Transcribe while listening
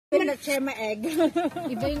will not share my egg.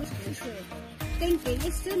 Iba yung thinking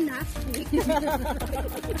is too nasty. I'm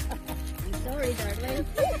sorry, darling.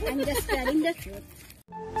 I'm just telling the truth.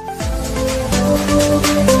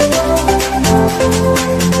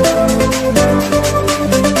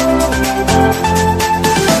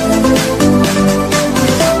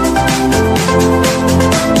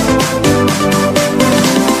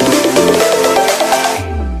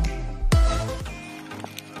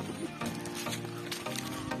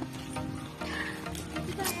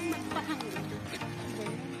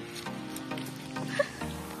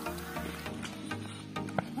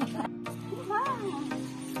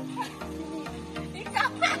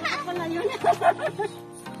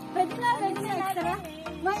 Pwede na extra.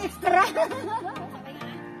 May extra.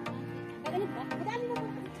 Ano ba? Madami na po.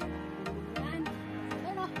 Yan.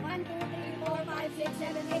 Ano? 1, 2, 3, 4, 5, 6,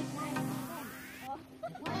 7, 8, 9. Oh.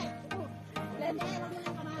 1, 2. Lende, wag mo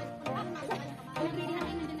lang kamay. Wag mo lang kamay. Sige, hantiin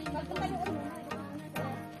na. Wag mo lang kamay.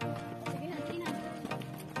 Sige, hantiin na.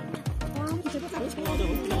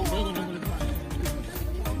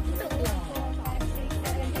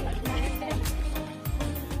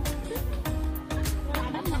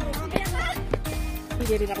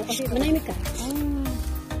 Hindi rin ako kasi manahimik ka.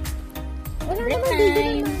 Wala naman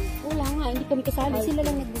video. Wala nga, hindi kami kasali. Sila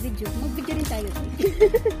lang nag-video. Mag-video rin tayo.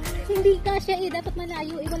 Hindi kasya eh, dapat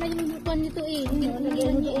malayo. Wala yung mutuan nito eh. Hindi ko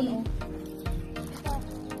nagilan niya eh.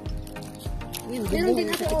 Meron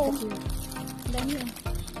din ako oh. Dami oh.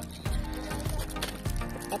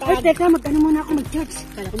 Ay, teka, magkano muna ako mag-charge.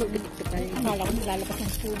 Kala ko mag-video ka tayo. Akala ko maglalapas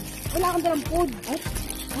ng food. Wala akong dalang food.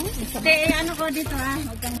 Ay, ano ko dito ha?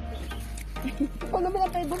 Ikaw naman ang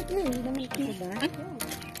favorite mo, hindi naman ito ba?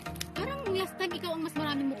 Parang last time ikaw ang mas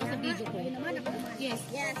marami mo ko sa video ko. Yes.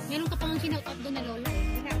 Meron ka pang sinout-out doon na lola eh.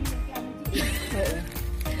 Oo.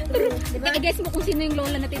 Diba? I-guess mo kung sino yung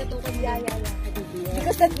lola na tinutukoy mo. Yeah.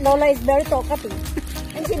 Because that Lola is very talkative.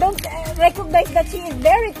 And she don't recognize that she is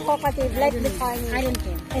very talkative. Like the funny. I don't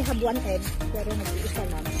care. I have one egg. Pero nag-iisa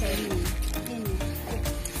lang. So,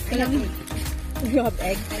 you have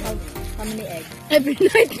egg? I have how many eggs? Every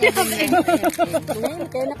night you have egg.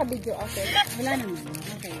 Kaya naka-video ako. Wala naman.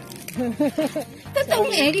 Okay. Totoong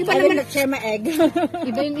egg. Iba I will naman. not share my egg.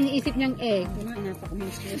 Iba yung iniisip niyang egg.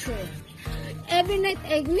 Napaka-musclosure. Every night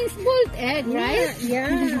egg means boiled egg, right? Yeah.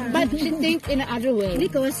 But she thinks in another way.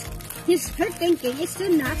 Because her thinking is too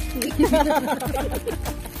nasty.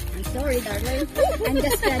 I'm sorry, darling. I'm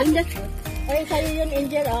just telling the truth. Ay, sa'yo yun,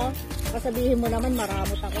 Angel, oh. Kasabihin mo naman,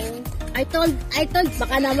 maramot ako. I told,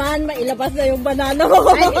 Baka naman, mailabas na yung banana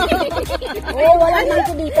mo. Oo, wala na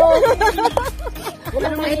ito dito.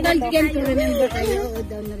 I told them to remember kayo. Oo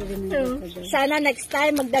daw, na-remember ko daw. Sana next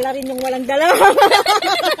time, magdala rin yung walang dala.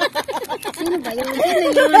 Sino ba yun?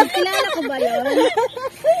 Sino yun? Kilala ko ba yun?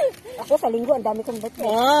 Ako sa linggo, ang dami kong birthday.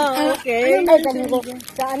 Oh, okay. Ay, sa linggo.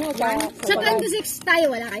 Sa ano? Sa 26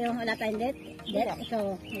 tayo, wala kayo? Wala tayong date? Date? Ikaw?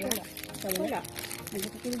 Wala. Wala.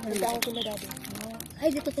 Hindi ako kula dati.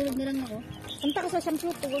 Ay, dito tulog na lang ako. Punta ka sa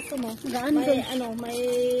Shampoo, gusto mo. Gaan may, doon? may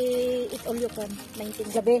eat all you can. 19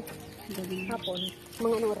 gabi. Hapon.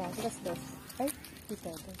 Mga anong oras? Alas 2. Ay, isa.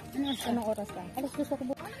 Anong oras ka? Alas 2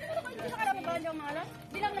 ako. Hindi na ka na mabahal yung malam?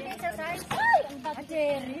 Hindi lang nag-exercise? Ay! Ang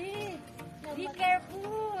Jerry! Be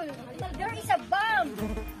careful! There is a bomb!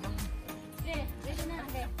 Hindi, ready na.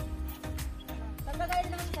 Hindi. Pagbagay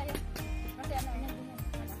na naman sa'yo. Kasi ano, yan.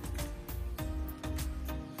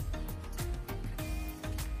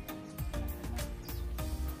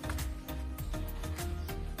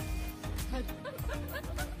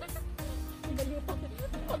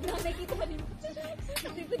 Pag nakikita ka din.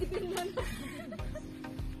 Hindi ko dipinman.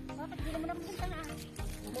 Bakit hindi naman ako punta nga?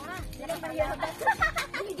 Mura, sila mariyabat.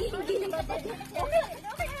 Hindi ka pa din.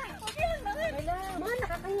 Okay lang naman. Ma,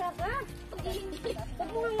 nakakahiya ka. Huwag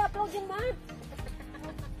mo nga i-upload yung ma.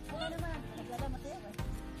 Wala naman. Naglalamat siya.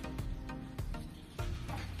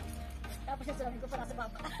 Tapos yung salamin ko para sa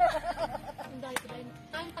baba. Hindi.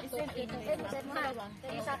 Tayong tatlo. Send mo na.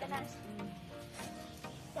 Send mo sa akin na.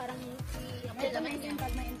 Parang si... May laman yung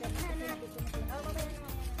pag may internet.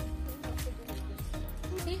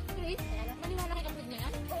 Hindi, Chris. Maniwala kayo kapag niya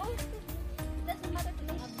yan? Oo. Doesn't matter to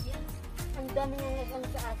me. Ang dami nga nag-ang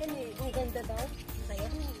sa akin eh. Ang ganda daw. Masaya.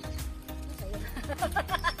 Masaya.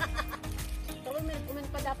 Pero may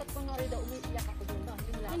pa dapat kung nori daw umiiyak ako doon.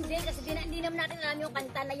 Hindi, kasi hindi naman natin alam yung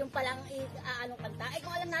kanta na yung palang anong kanta. Eh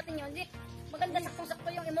kung alam natin yun, di, maganda sakto-sakto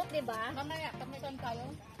yung emote, di ba? Mamaya, pag may time tayo,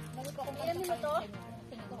 Nagot ako ilan minuto?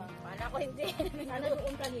 Wala ko hindi. Sana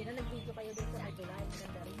doon kanina, nag-video kayo doon sa July.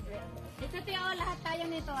 Maganda rin. Ito Teo, lahat tayo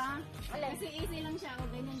nito ah. Kasi easy lang siya, o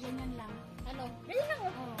ganyan-ganyan lang. Ano? Ganyan lang.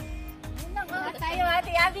 Oh. Ganyan lang. Lahat Tayo ha,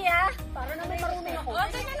 Tiabi ha. Para naman marunong ako. Oh,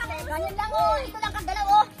 ganyan lang. oh. Ito lang kagalaw,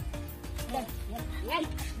 oh. Yan.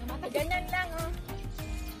 Ganyan lang, oh.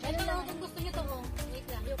 Ganyan lang, kung gusto niyo to, oh. Wait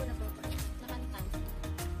lang, ayoko na po. Nakantang.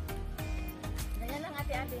 Ganyan lang,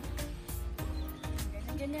 ate.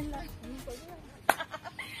 Ganyan lang.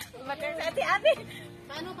 Mater sa ate.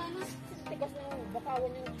 Paano? Tigas na,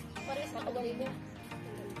 bakawan yung pares na kagaling mo.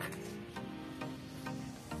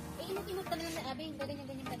 Imot ka na lang, Abi. Ganyan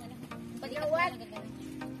ka na lang.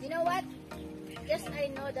 You know what? Yes, I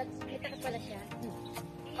know that may takot pala siya.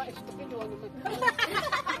 Stupid one.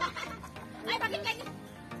 Ay, bakit kayo?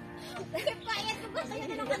 Payat ko gusto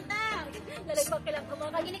nyo ng kanta. Nalagpag ka lang ko.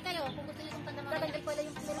 Makinig kayo kung gusto nyo ng kanta. Tatanggal pala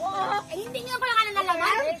yung meron. Oo, hindi nyo pala ka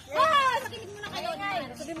nalaman. Oo, makinig muna kayo.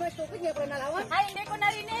 Sabi mo, stupid niya pala nalawan. Ay, hindi ko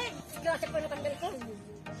narinig. Kasi pa natanggal ko.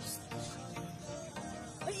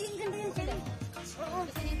 Ay, ang ganda yan, Cherry. Oo,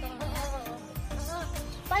 gusto nyo ito.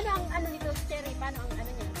 Paano ang ano nito, Cherry? Paano ang ano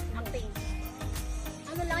niya? Acting?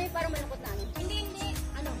 Ano lang yung parang malungkot na ano? Hindi.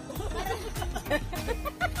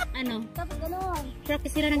 Ano? Tapos ganon.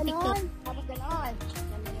 Practice sila ng TikTok. Tapos ganon.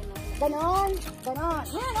 Ganon.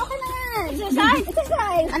 Yan, okay na yan.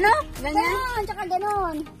 Exercise? Ano? Ganyan? Ganon, tsaka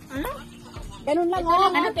ganon. Ano? Ganon lang,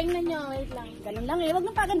 oh. Ano, tingnan nyo. Wait lang. Ganon lang eh. Huwag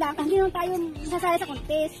nang pagandahan. Hindi naman tayo sasaya sa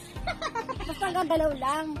contest. Basta gagalaw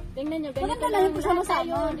lang. Tingnan nyo. Ganito Maganda lang yung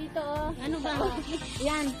pusama-sama. Dito, oh. Ano ba?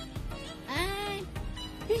 Yan. Ay.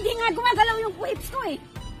 Hindi nga gumagalaw yung hips ko eh.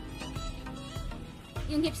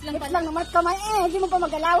 Yung hips lang Hips pala. lang naman kamay eh. Hindi mo pa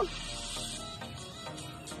magalaw.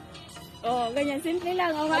 Oh, ganyan. Simple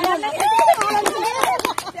lang. Oh, Wala na.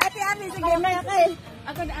 Si ate Ami, sige. Wala na kay.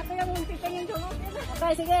 Ako yung umpisa yung tulog.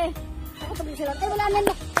 Okay, sige. Ako sabi sila. Eh, wala na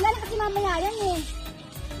kasi mamaya yan eh.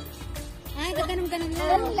 Ay, ganun lang.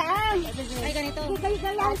 Ganun lang. Ay, ganito.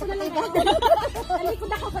 Kayo lang ko na lang.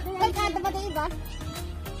 Talikod ako. Ay, kada ba tayo iba?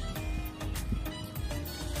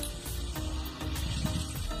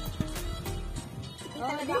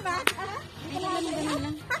 Di ba? Ganun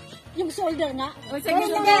lang. Yung shoulder nga. O, sige.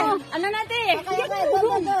 Ano natin? Okay,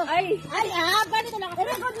 go. Ay. Paano ito lang?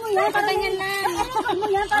 I-record mo yan. Patanyan lang. I-record mo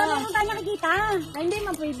yan para meron tayo nakikita. Ay, hindi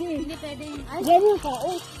man pwede. Hindi pwede. Ganyan ko.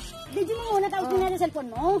 Oh. Video mo muna tapos mo sa cellphone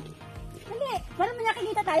mo. Hindi. Para may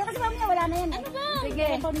nakikita tayo kasi mamaya wala na yan. Ano ba? Sige.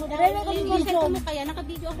 I-record mo. I-record Yung mo. video. Mo kaya.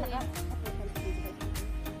 Naka-video ako.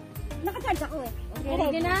 Naka-charge ako eh. Okay,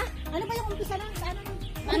 ready na? Ano ba yung umpisa na?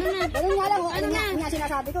 Ano na? Ganun nga lang. Ano na? Nga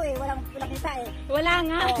sinasabi ko eh. Walang kita eh. Wala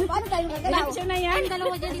nga. Oh, paano tayo magagalaw? Action na yan.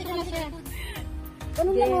 Dalawa dyan. Dito na siya.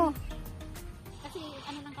 Ganun lang oh. Kasi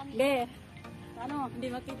ano lang kami. Ge. Ano? Hindi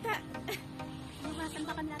makita. Ano ba? Saan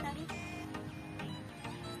ba kami natali?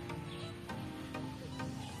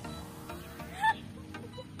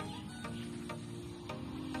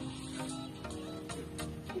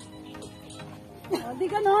 Oh, di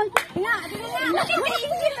ganun. Nga, di ganun.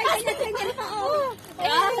 Ganyan pa oh.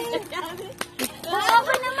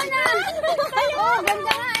 Okay naman ah. Oh,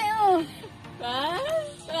 ganda nga eh oh.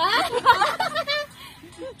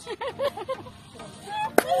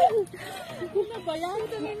 Ano ba yan?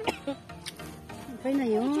 Okay na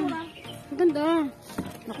yun. Maganda.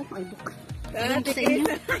 Naku, kaibok. Ganda sa inyo.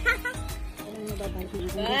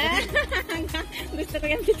 Gusto ko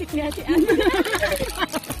yung titik ni ate Ami.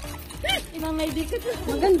 Imamay ko to.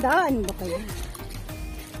 Maganda. Ano ba kayo?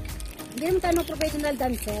 Hindi naman tayo professional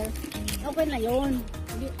dancer. Okay na yun.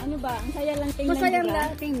 Ano ba? Ang saya lang tingnan. Masayang diba?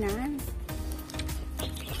 lang tingnan.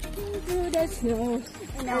 Through the snow.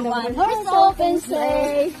 And a one-horse open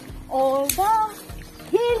sleigh. All the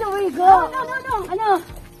here we go. No. Ano?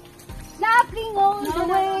 Laughing all the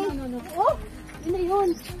way. No. Oh, yun na yun.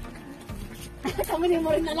 Kami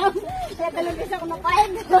mo rin na lang. Kaya talagang ako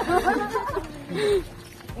napahin.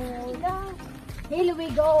 All the here we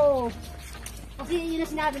go. Kasi yun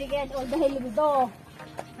ang sinabi ni Ken, all the here we go.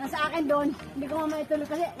 Nasa akin doon, hindi ko mamaya tuloy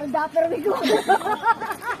kasi all the upper we go.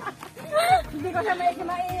 Hindi ko siya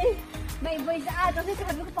may voice sa ato kasi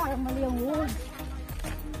sabi ko parang mali yung word.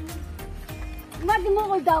 Mati mo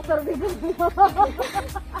all the upper we go.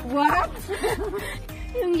 What?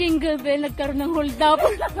 Yung jingle bell nagkaroon ng hold up.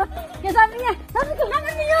 Kaya sabi ko,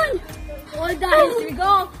 naman niyo yun! All the here we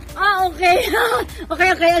go. Ah, okay.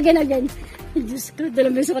 okay, again. Diyos ko,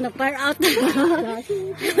 dalawang beses ako na-fire out.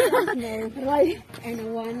 Right. And a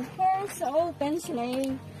one-horse open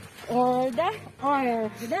sleigh. All the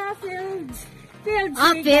fields Field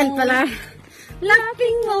we go. pala.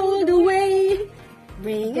 Laughing all the way.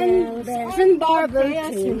 Ringing bells and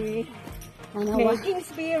barbecue. Ano ba? Making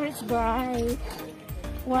spirits bright.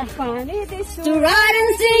 What fun it is To ride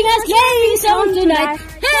and sing a sleigh song tonight.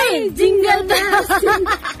 Hey, jingle bells.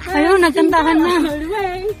 Ayun, nagkantahan na.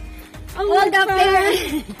 All the fair.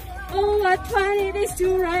 Oh, what fun it is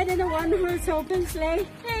to ride in a one-horse open sleigh.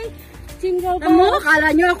 Hey, Single pa. Ano?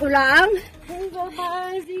 Akala nyo ako lang? Single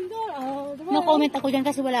pa, single all the way. No comment ako dyan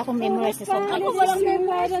kasi wala akong memorize na song. Ako walang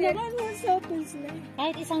memorize na.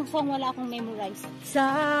 Kahit isang song wala akong memorize.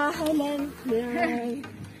 Silent night,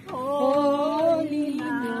 holy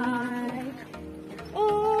night,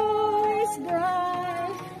 always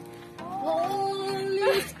bright,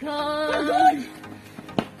 always calm.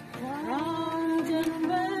 Round and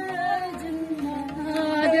round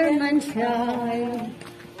another man shine.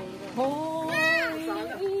 Holy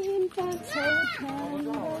infant so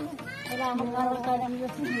tender. Kailangan mag-aral ka ng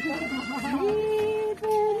music dito.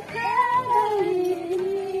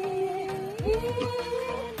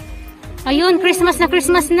 Ayun, Christmas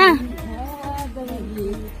na.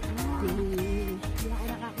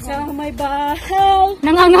 Sa may bahay,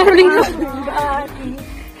 Nangangaroling ko.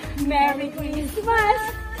 Merry Christmas.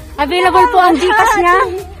 Available po ang Gcash niya.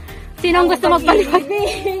 Sinong gusto magpalipad?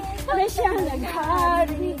 Na siya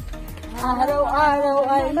naghari. Araw-araw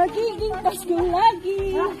ay magiging Pasko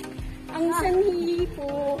lagi. Ang sanhi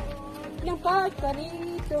po ng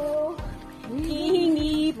pagparito.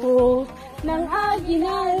 Hihingi po ng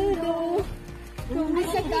aginaldo. Kung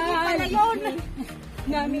sakali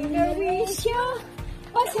namin na-wish you,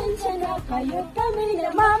 pasensya na kayo kami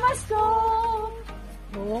na mamasko.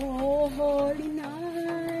 Oh, holy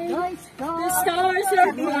night, the stars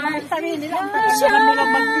are bright, shining,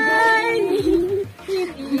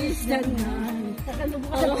 it is the night.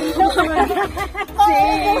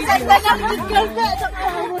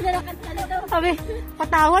 Sabi,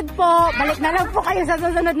 patawad po. Balik na lang po kayo sa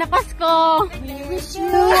susunod na Pasko. We wish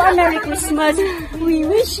you a Merry Christmas. We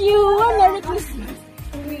wish you a Merry Christmas.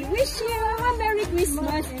 We wish you a Merry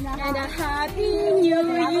Christmas and a Happy New Year.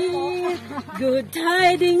 Good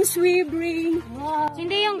tidings we bring.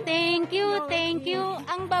 Hindi yung thank you.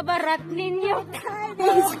 Ang babarat ninyo.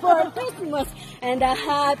 Tidings for Christmas and a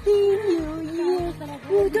Happy New Year.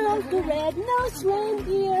 Rudolph the red-nosed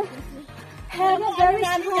reindeer. Have a very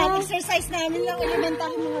strong Exercise namin lang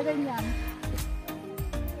elementary mga ganyan.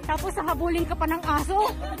 Tapos habulin ka pa ng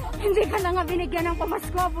aso. Hindi ka na nga binigyan ng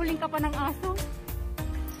pamasko. Habulin ka pa ng aso.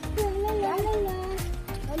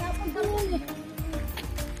 Wala pang dalawin eh.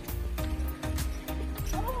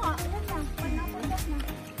 Oo nga, yan na. Panapundak na.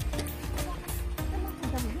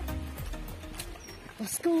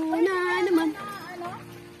 Pasko na naman.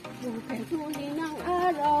 Bukay huli ng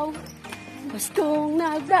araw. Paskong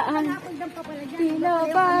nagdaan. Tila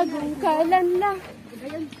bagong kailan na.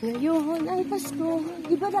 Ngayon ay Pasko.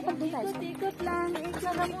 Di ba dapat doon tayo? Ikot lang.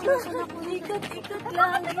 Ikot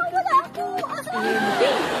lang. Wala ako.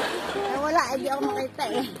 Wala, hindi ako makita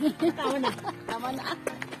eh. Tama na. Tama na.